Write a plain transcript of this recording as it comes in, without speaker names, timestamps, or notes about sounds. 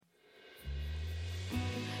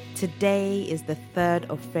Today is the 3rd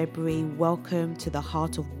of February. Welcome to the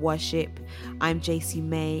Heart of Worship. I'm JC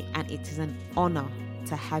May, and it is an honor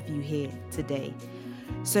to have you here today.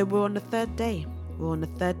 So we're on the third day. We're on the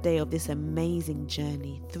third day of this amazing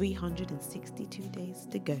journey. 362 days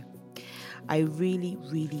to go. I really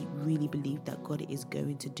believe that God is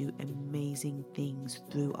going to do amazing things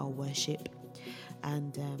through our worship.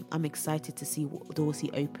 And I'm excited to see what doors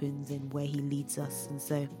he opens and where he leads us. And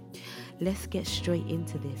so let's get straight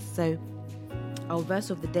into this. So our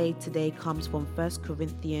verse of the day today comes from 1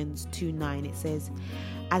 Corinthians 2:9. It says,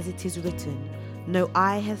 "As it is written, no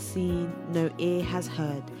eye has seen, no ear has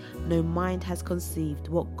heard, no mind has conceived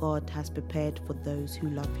what God has prepared for those who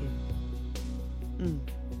love him."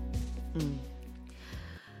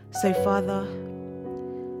 So Father,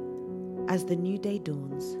 as the new day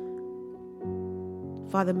dawns,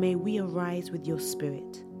 Father, may we arise with your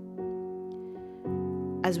Spirit.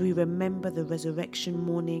 As we remember the resurrection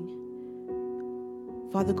morning,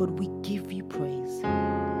 Father God, we give you praise.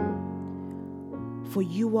 For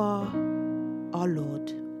you are our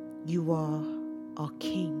Lord, you are our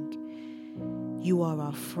King, you are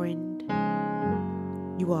our friend,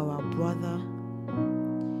 you are our brother,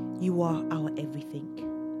 you are our everything.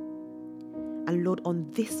 And Lord, on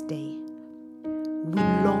this day, we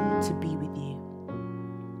long to be with you.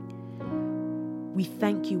 We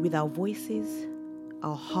thank you with our voices,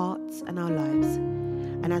 our hearts, and our lives.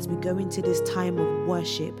 And as we go into this time of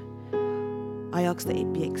worship, I ask that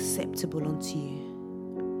it be acceptable unto you.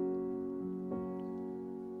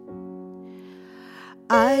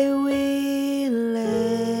 I will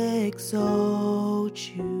exalt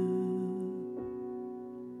you.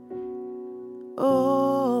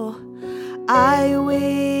 Oh, I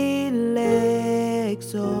will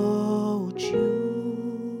exalt you.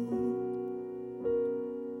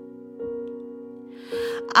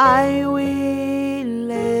 I will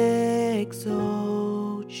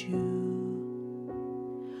exalt you.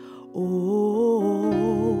 Oh,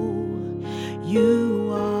 you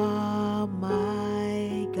are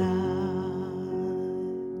my God.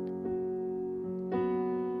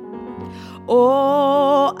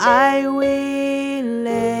 Oh, I will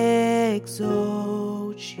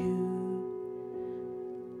exalt you.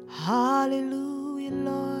 Hallelujah,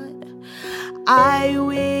 Lord. I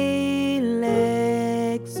will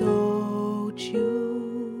exalt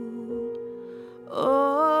you.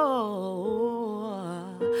 Oh,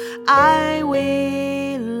 I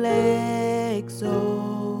will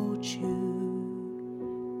exalt you.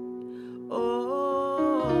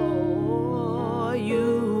 Oh,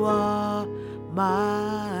 you are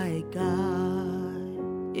my God.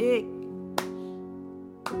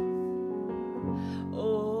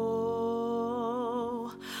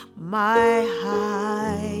 Oh, my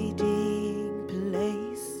hiding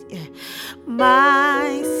place, yeah.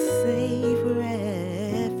 My safe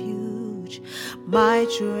refuge, my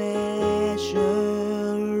treasure,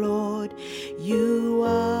 Lord, you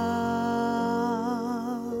are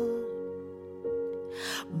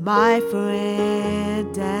my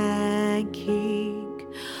friend and King,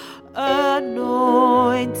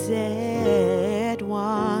 anointed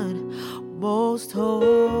one, most holy.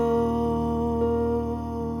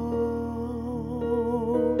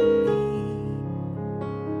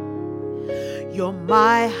 You're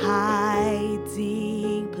my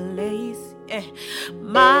hiding place, yeah.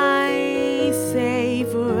 My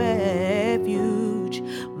safe refuge,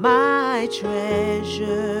 my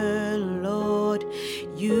treasure, Lord,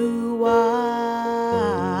 you are,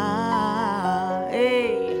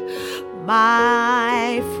 hey.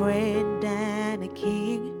 My friend and a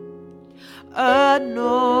King,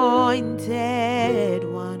 anointed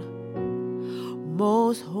one,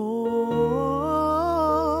 most holy.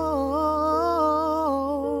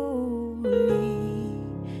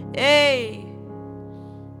 Hey.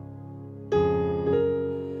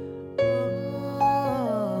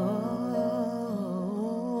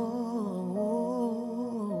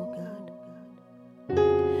 Oh, God.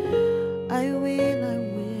 I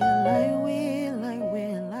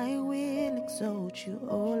will exalt you,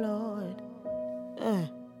 oh Lord.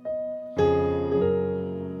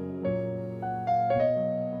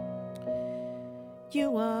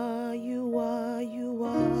 You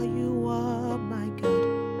are my God.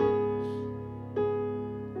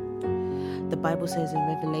 The Bible says in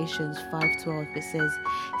Revelations 5:12, it says,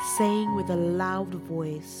 saying with a loud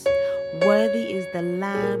voice, worthy is the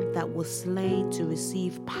Lamb that was slain to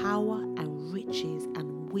receive power and riches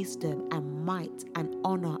and wisdom and might and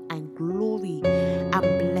honor and glory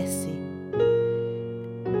and blessing.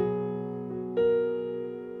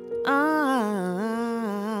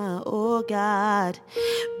 Oh God,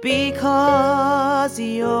 because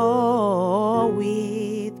you're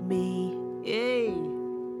with me. Hey.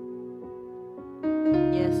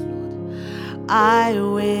 Yes, Lord. I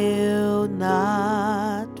will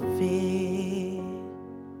not fear.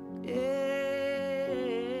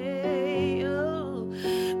 Hey, oh,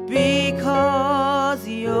 because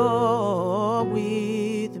you're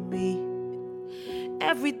with me.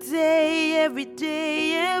 Every day, every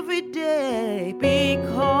day, every day,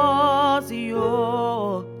 because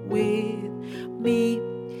you're with me.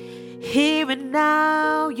 Here and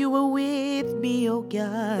now you are with me, oh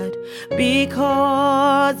God,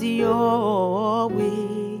 because you're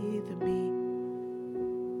with me.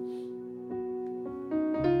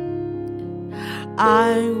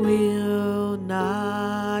 I will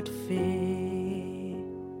not fear.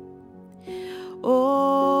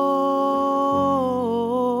 Oh,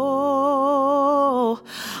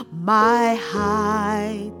 my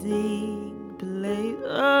hiding place,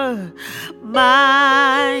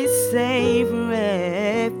 my safe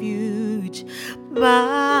refuge,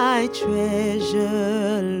 my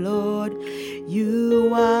treasure, Lord,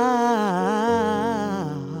 you are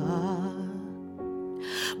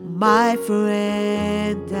my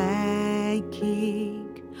friend and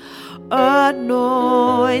King,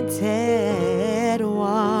 anointed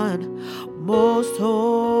one, most holy.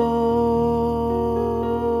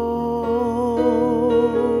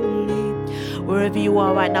 Wherever you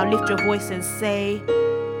are right now, lift your voice and say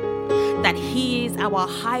that He is our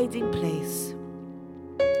hiding place.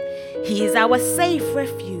 He is our safe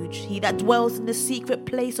refuge. He that dwells in the secret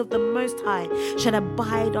place of the Most High shall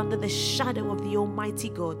abide under the shadow of the Almighty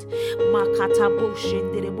God.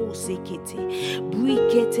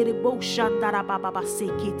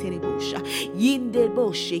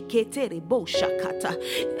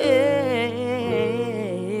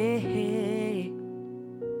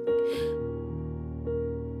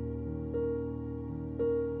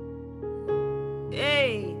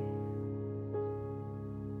 Hey.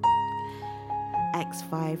 Acts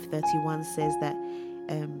 5:31 says that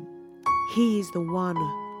He is the one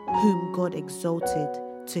whom God exalted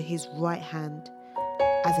to His right hand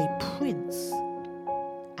as a prince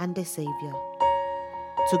and a savior,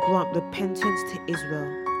 to grant repentance to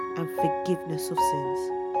Israel and forgiveness of sins.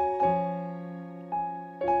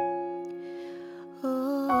 Oh,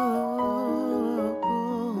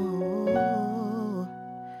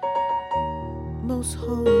 most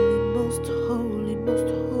holy, most holy, most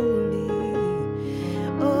holy.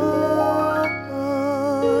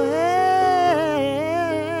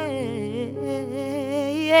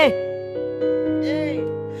 Hey.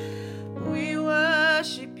 We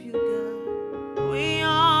worship you, God. We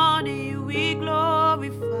honor you, we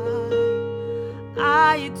glorify.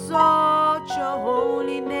 I exalt your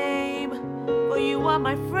holy name, for you are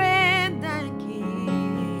my friend and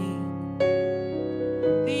King,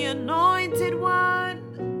 the anointed one,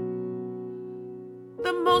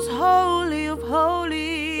 the most holy of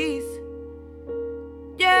holies.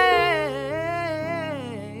 Yeah.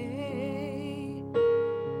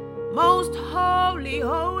 Most holy,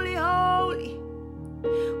 holy, holy.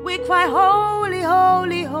 We cry holy,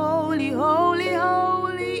 holy, holy, holy,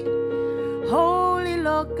 holy. Holy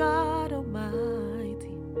Lord God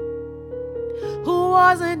Almighty, who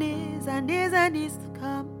was and is and is to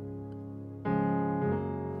come.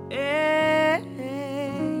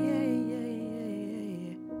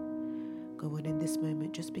 Go on, in this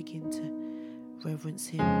moment, just begin to reverence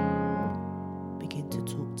Him. Begin to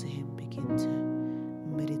talk to Him. Begin to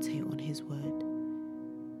meditate on His word.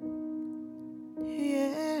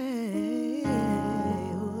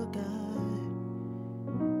 Oh God.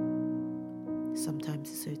 Sometimes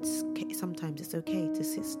it's okay to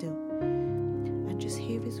sit still and just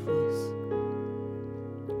hear His voice.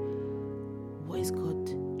 What is God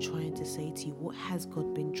trying to say to you? What has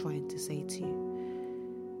God been trying to say to you?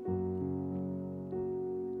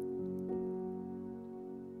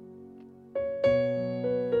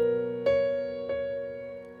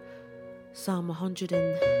 Psalm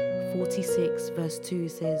 146 verse 2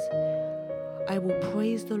 says, I will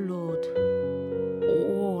praise the Lord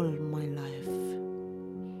all my life.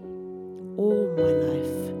 All my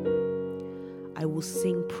life. I will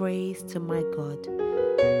sing praise to my God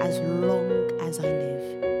as long as I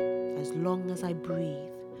live, as long as I breathe,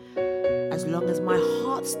 as long as my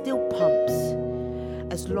heart still pumps,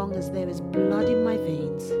 as long as there is blood in my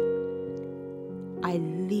veins. I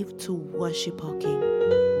live to worship our King.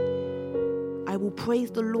 I will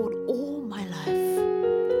praise the Lord all my life.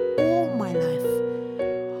 All my life.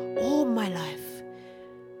 All my life.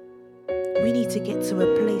 We need to get to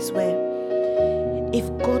a place where if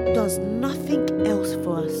God does nothing else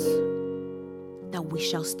for us, we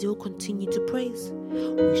shall still continue to praise.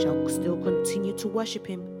 We shall still continue to worship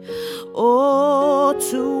him. Oh,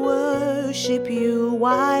 to worship you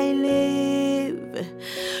I live.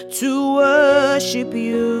 To worship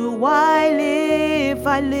you I live.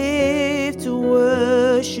 I live to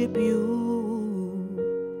worship you.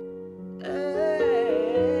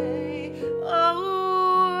 Hey.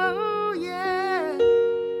 Oh, yeah.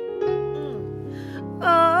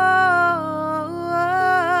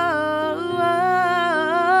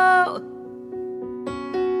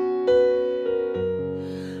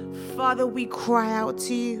 Father, we cry out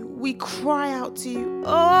to you. We cry out to you.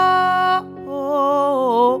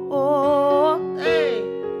 Hey.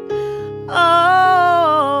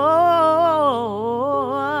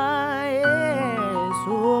 Yes,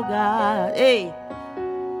 oh God. Hey.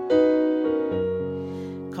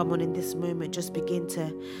 Come on, in this moment, just begin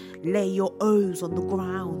to lay your O's on the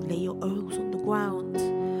ground. Lay your O's on the ground.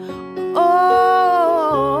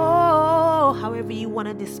 Oh, however you want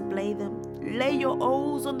to display them. Lay your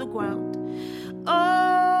O's on the ground.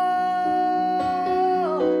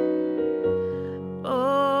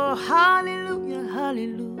 Oh, hallelujah,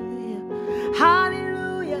 hallelujah,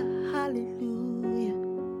 hallelujah, hallelujah.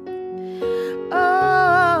 Oh,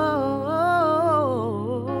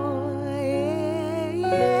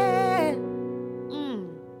 yeah.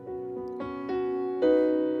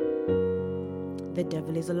 The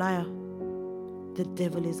devil is a liar. The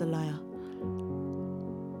devil is a liar.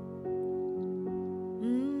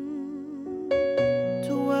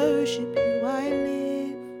 To worship you I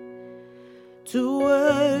live. To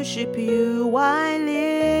worship you I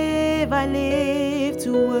live. I live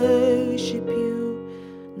to worship you.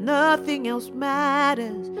 Nothing else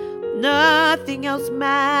matters. Nothing else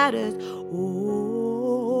matters.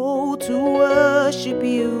 Oh, to worship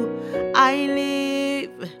you I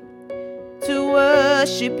live. To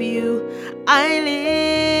worship you I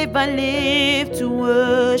live to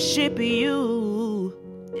worship you.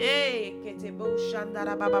 Hey,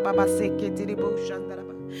 Father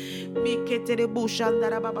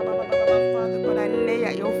God, I lay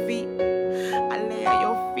at your feet. I lay at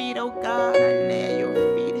your feet, oh God. I lay at your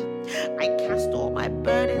feet. I cast all my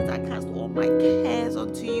burdens. I cast all my cares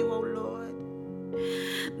onto you, oh Lord.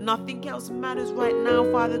 Nothing else matters right now,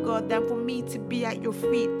 Father God, than for me to be at your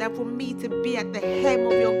feet, than for me to be at the hem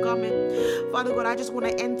of your garment. Father God, I just want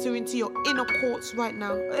to enter into your inner courts right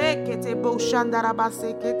now.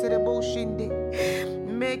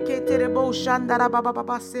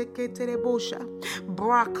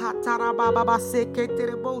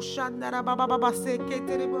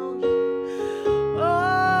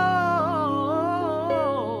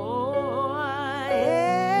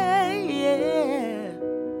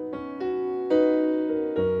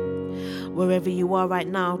 Wherever you are right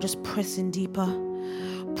now, just pressing deeper,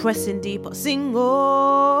 sing,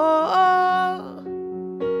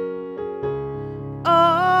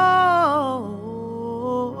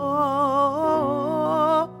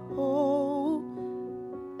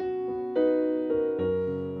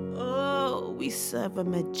 we serve a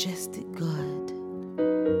majestic God.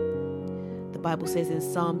 The Bible says in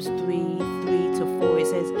Psalms 3:3-4, it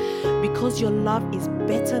says, because your love is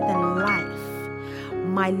better than life,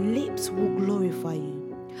 my lips will glorify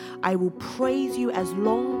you. I will praise you as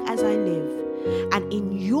long as I live, and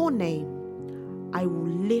in your name I will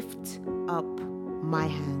lift up my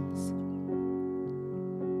hands.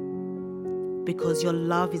 Because your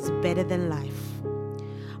love is better than life,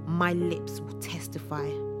 my lips will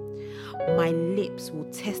testify. My lips will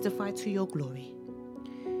testify to your glory.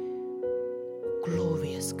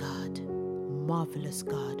 Glorious God, marvelous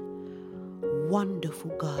God,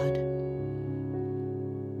 wonderful God.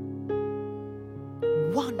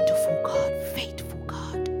 Wonderful God, faithful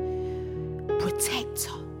God,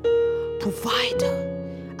 protector, provider,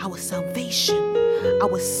 our salvation,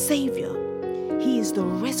 our Savior. He is the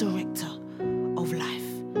resurrector of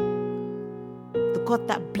life. The God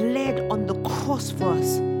that bled on the cross for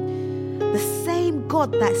us. The same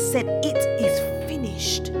God that said it is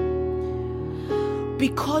finished.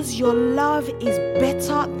 Because your love is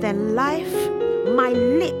better than life, my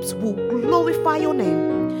lips will glorify your name.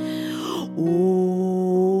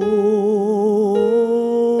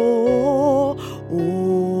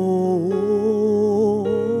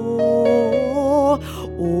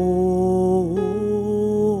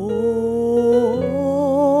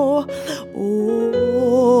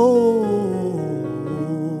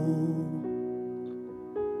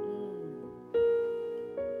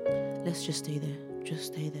 Let's just stay there. Just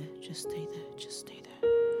stay there. Just stay there. Just stay there.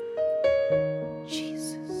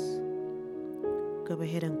 Jesus. Go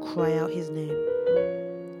ahead and cry out his name.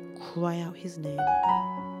 Cry out his name.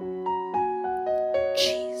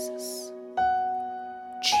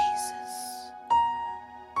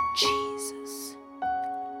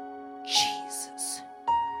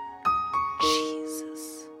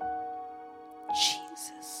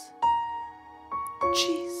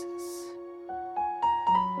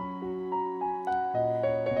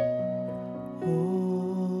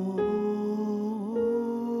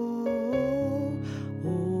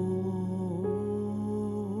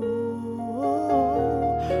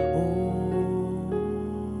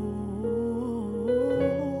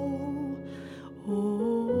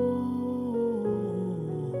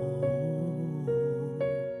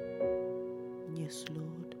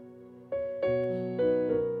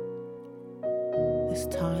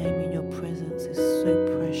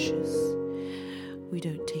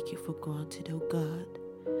 for granted, oh God,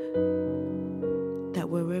 that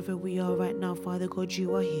wherever we are right now, Father God,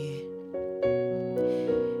 you are here.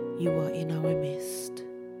 You are in our midst.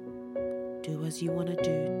 Do as you want to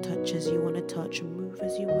do, touch as you want to touch, move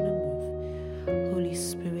as you want to move. Holy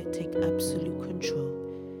Spirit, take absolute control.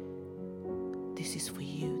 This is for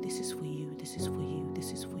you, this is for you, this is for you,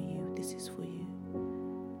 this is for you, this is for you.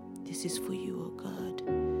 This is for you, oh God.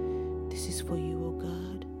 This is for you, oh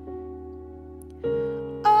God.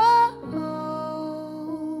 Oh,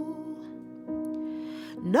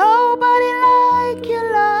 nobody like you,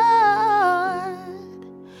 Lord.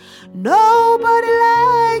 Nobody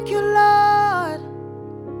like you, Lord.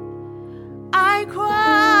 I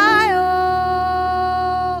cry,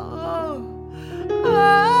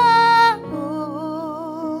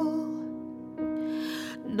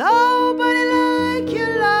 nobody like you,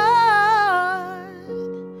 Lord.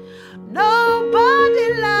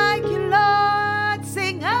 Nobody like you, Lord.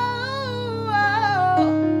 Sing, hey,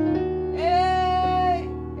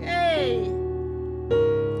 hey.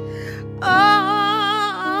 Oh,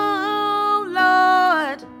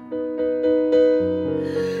 Lord.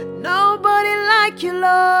 Nobody like you,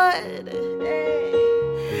 Lord. Hey.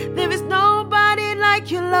 There is nobody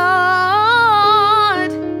like you,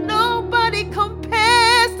 Lord. Nobody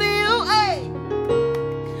compares to you. Hey.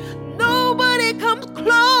 Nobody comes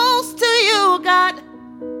close to you, God.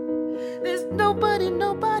 There's nobody,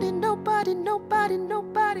 nobody, nobody, nobody,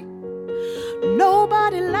 nobody.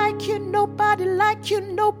 Nobody like you, nobody like you,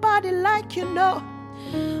 nobody like you, no.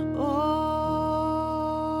 Oh,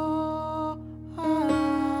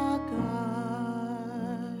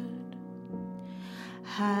 God.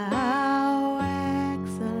 How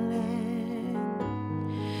excellent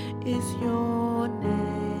is your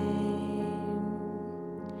name.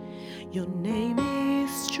 Your name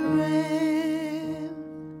is strength.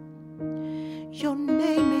 Your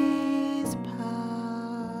name is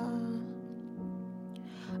power.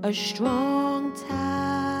 A strong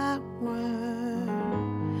tower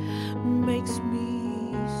makes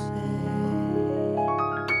me say,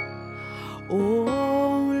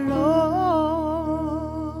 oh Lord,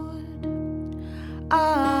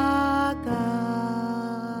 our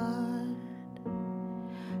God,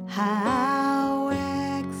 how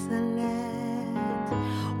excellent,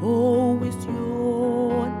 oh, is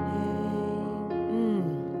your name.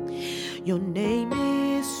 Your name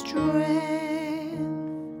is strength.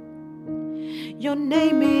 Your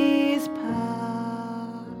name is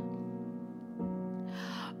power.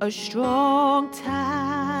 A strong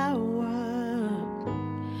tower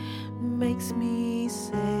makes me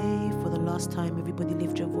say, for the last time, everybody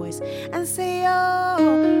lift your voice and say, oh,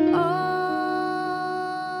 oh.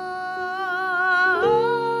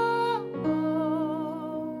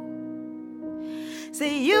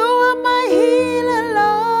 Say, you are my healer,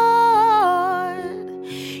 Lord.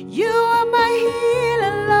 You are my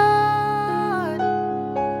healer, Lord.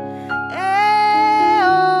 Hey,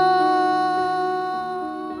 oh,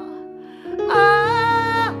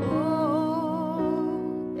 oh,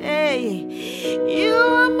 hey. You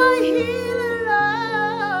are my healer,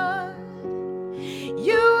 Lord.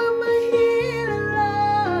 You are my healer,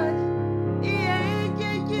 Lord. Yeah,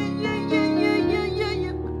 yeah, yeah, yeah, yeah, yeah, yeah, yeah,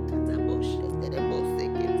 yeah.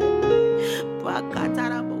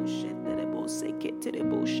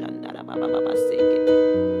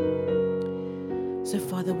 So,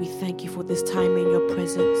 Father, we thank you for this time in your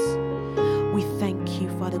presence. We thank you,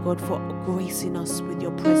 Father God, for gracing us with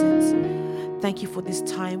your presence. Thank you for this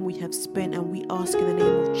time we have spent, and we ask in the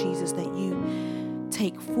name of Jesus that you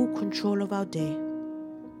take full control of our day.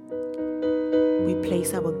 We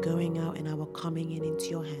place our going out and our coming in into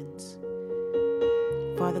your hands.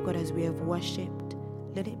 Father God, as we have worshipped,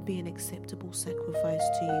 let it be an acceptable sacrifice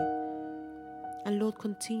to you. And Lord,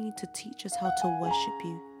 continue to teach us how to worship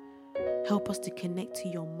you. Help us to connect to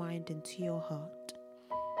your mind and to your heart.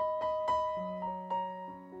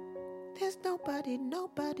 There's nobody,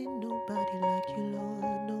 nobody, nobody like you,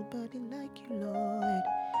 Lord. Nobody like you, Lord.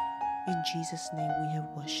 In Jesus' name we have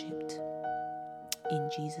worshipped. In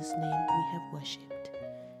Jesus' name we have worshipped.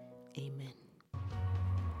 Amen.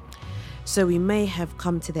 So we may have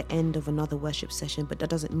come to the end of another worship session, but that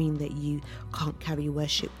doesn't mean that you can't carry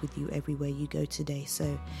worship with you everywhere you go today.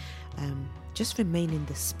 So just remain in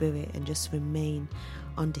the Spirit and just remain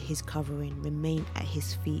under his covering, remain at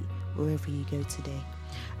his feet wherever you go today.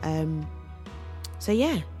 So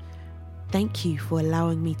yeah, thank you for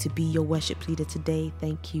allowing me to be your worship leader today.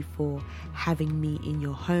 Thank you for having me in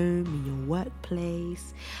your home, in your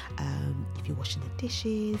workplace, if you're washing the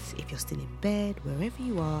dishes, if you're still in bed, wherever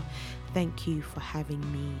you are. Thank you for having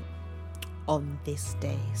me on this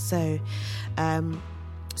day. So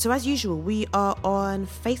So as usual, we are on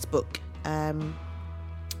Facebook.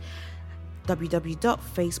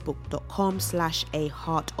 www.facebook.com/A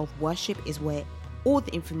Heart of Worship is where all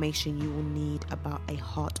the information you will need about A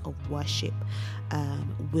Heart of Worship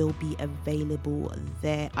will be available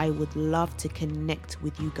there. I would love to connect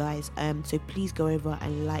with you guys, so please go over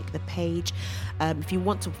and like the page. If you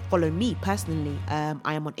want to follow me personally,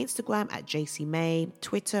 I am on Instagram at JC May,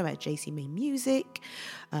 Twitter at JC May Music.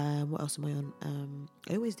 What else am I on?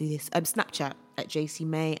 I always do this. Snapchat at JC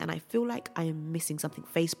May, and I feel like I am missing something.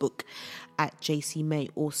 Facebook at JC May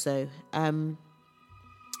also.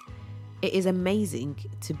 It is amazing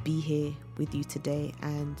to be here with you today,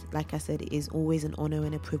 and like I said, it is always an honor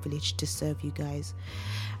and a privilege to serve you guys.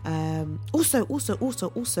 Also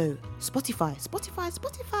Spotify.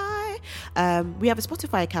 We have a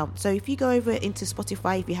Spotify account, so if you go over into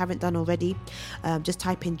Spotify, if you haven't done already, just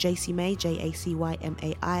type in JC May,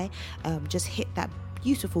 JACYMAI. Just hit that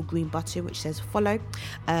beautiful green button which says follow,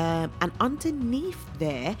 and underneath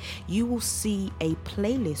there you will see a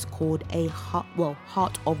playlist called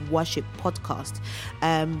Heart of Worship podcast,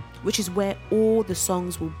 which is where all the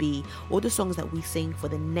songs will be. All the songs that we sing for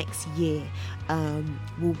the next year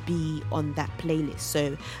will be on that playlist.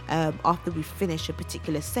 So after we finish a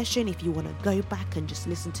particular session, if you want to go back and just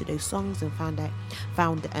listen to those songs and find I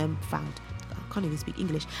can't even speak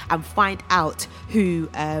English, and find out who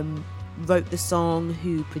wrote the song,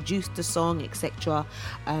 who produced the song, etc.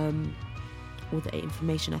 All the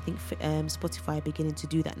information, I think Spotify are beginning to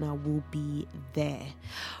do that now, will be there.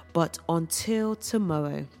 But until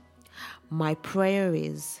tomorrow, my prayer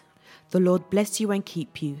is, the Lord bless you and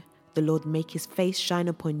keep you. The Lord make his face shine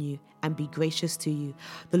upon you and be gracious to you.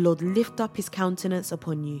 The Lord lift up his countenance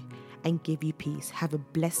upon you and give you peace. Have a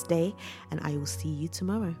blessed day, and I will see you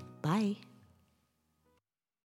tomorrow. Bye.